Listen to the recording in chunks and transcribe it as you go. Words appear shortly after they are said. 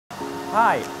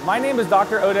Hi, my name is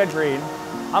Dr. Oded.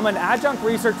 I'm an adjunct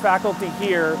research faculty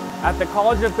here at the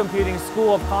College of Computing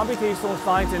School of Computational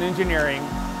Science and Engineering,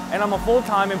 and I'm a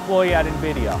full-time employee at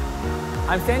NVIDIA.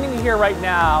 I'm standing here right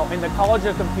now in the College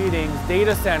of Computing's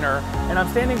data center, and I'm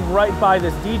standing right by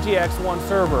this DGX-1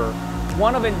 server,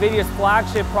 one of NVIDIA's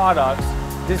flagship products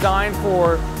designed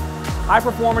for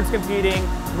high-performance computing,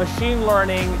 machine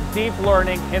learning, deep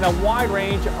learning, and a wide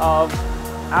range of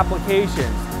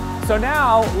applications. So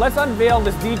now, let's unveil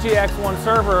this DGX-1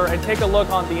 server and take a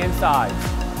look on the inside.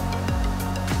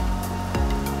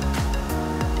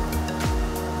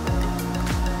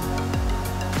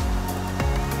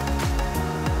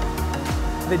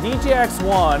 The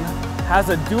DGX-1 has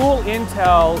a dual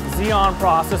Intel Xeon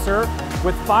processor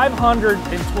with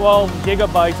 512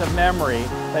 gigabytes of memory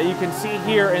that you can see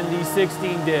here in these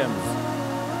 16 DIMMs.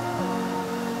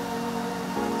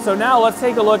 So now let's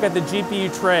take a look at the GPU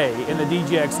tray in the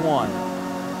DGX-1.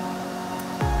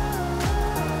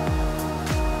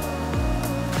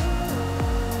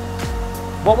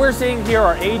 What we're seeing here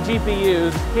are 8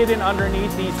 GPUs hidden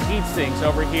underneath these heat sinks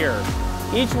over here.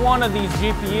 Each one of these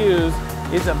GPUs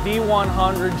is a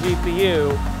V100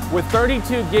 GPU with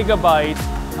 32 gigabytes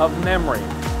of memory.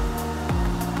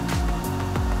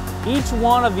 Each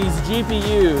one of these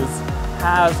GPUs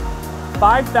has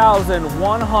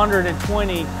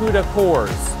 5,120 CUDA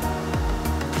cores.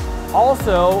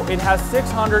 Also, it has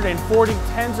 640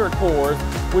 tensor cores,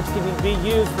 which can be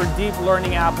used for deep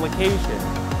learning applications.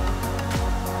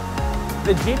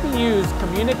 The GPUs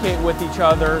communicate with each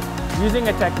other using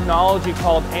a technology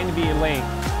called NVLink.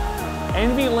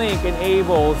 NVLink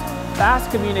enables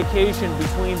fast communication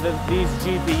between these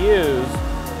GPUs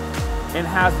and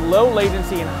has low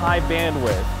latency and high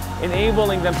bandwidth,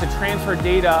 enabling them to transfer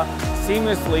data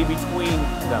seamlessly between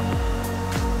them.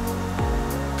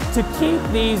 To keep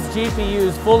these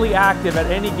GPUs fully active at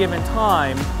any given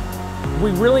time,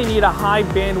 we really need a high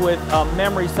bandwidth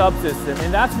memory subsystem,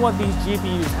 and that's what these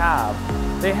GPUs have.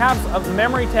 They have a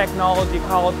memory technology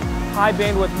called high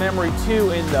bandwidth memory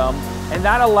 2 in them, and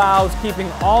that allows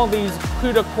keeping all these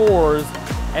CUDA cores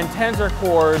and tensor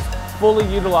cores fully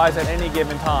utilized at any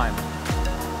given time.